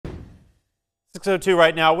6:02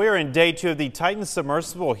 right now. We're in day 2 of the Titan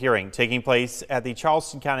submersible hearing taking place at the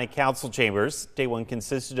Charleston County Council chambers. Day 1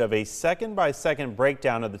 consisted of a second-by-second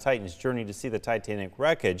breakdown of the Titan's journey to see the Titanic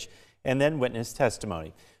wreckage and then witness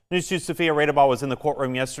testimony. News 2's Sophia Radebal was in the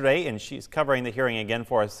courtroom yesterday, and she's covering the hearing again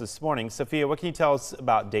for us this morning. Sophia, what can you tell us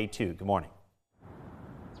about day 2? Good morning.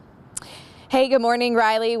 Hey, good morning,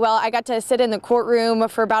 Riley. Well, I got to sit in the courtroom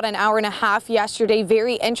for about an hour and a half yesterday.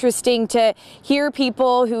 Very interesting to hear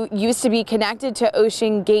people who used to be connected to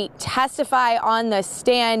Ocean Gate testify on the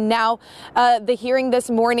stand. Now, the hearing this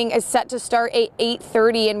morning is set to start at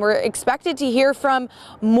 8:30, and we're expected to hear from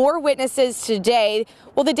more witnesses today.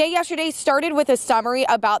 Well, the day yesterday started with a summary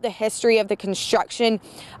about the history of the construction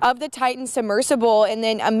of the Titan submersible, and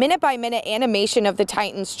then a minute-by-minute animation of the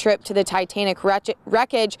Titan's trip to the Titanic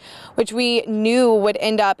wreckage, which we knew would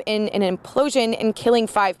end up in an implosion and killing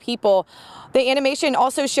 5 people. The animation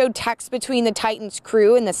also showed text between the Titan's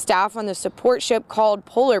crew and the staff on the support ship called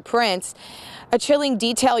Polar Prince. A chilling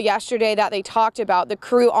detail yesterday that they talked about: the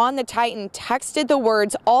crew on the Titan texted the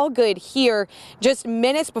words "all good here" just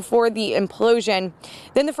minutes before the implosion.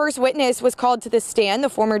 Then the first witness was called to the stand, the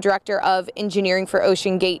former director of engineering for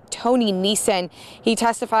Ocean Gate, Tony Neeson. He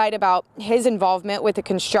testified about his involvement with the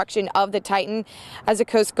construction of the Titan as the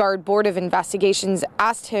Coast Guard Board of Investigations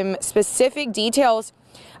asked him specific details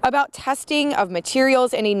about testing of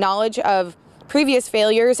materials and a knowledge of previous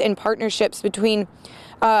failures and partnerships between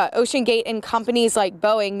Ocean Gate and companies like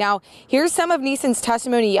Boeing. Now, here's some of Neeson's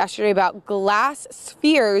testimony yesterday about glass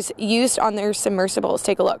spheres used on their submersibles.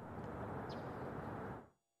 Take a look.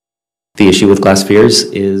 The issue with glass spheres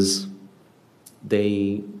is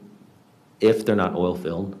if they're not oil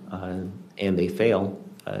filled and they fail,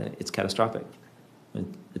 it's catastrophic.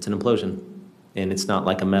 It's an implosion, and it's not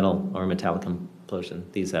like a metal or a metallic implosion.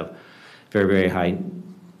 These have very, very high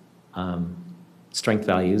strength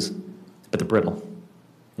values, but they're brittle,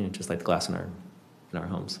 just like the glass in our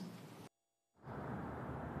homes.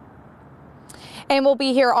 And we'll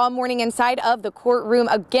be here all morning inside of the courtroom.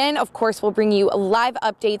 Again, of course, we'll bring you live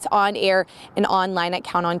updates on air and online at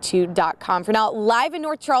counton2.com. For now, live in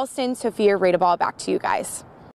North Charleston, Sophia Radebal, back to you guys.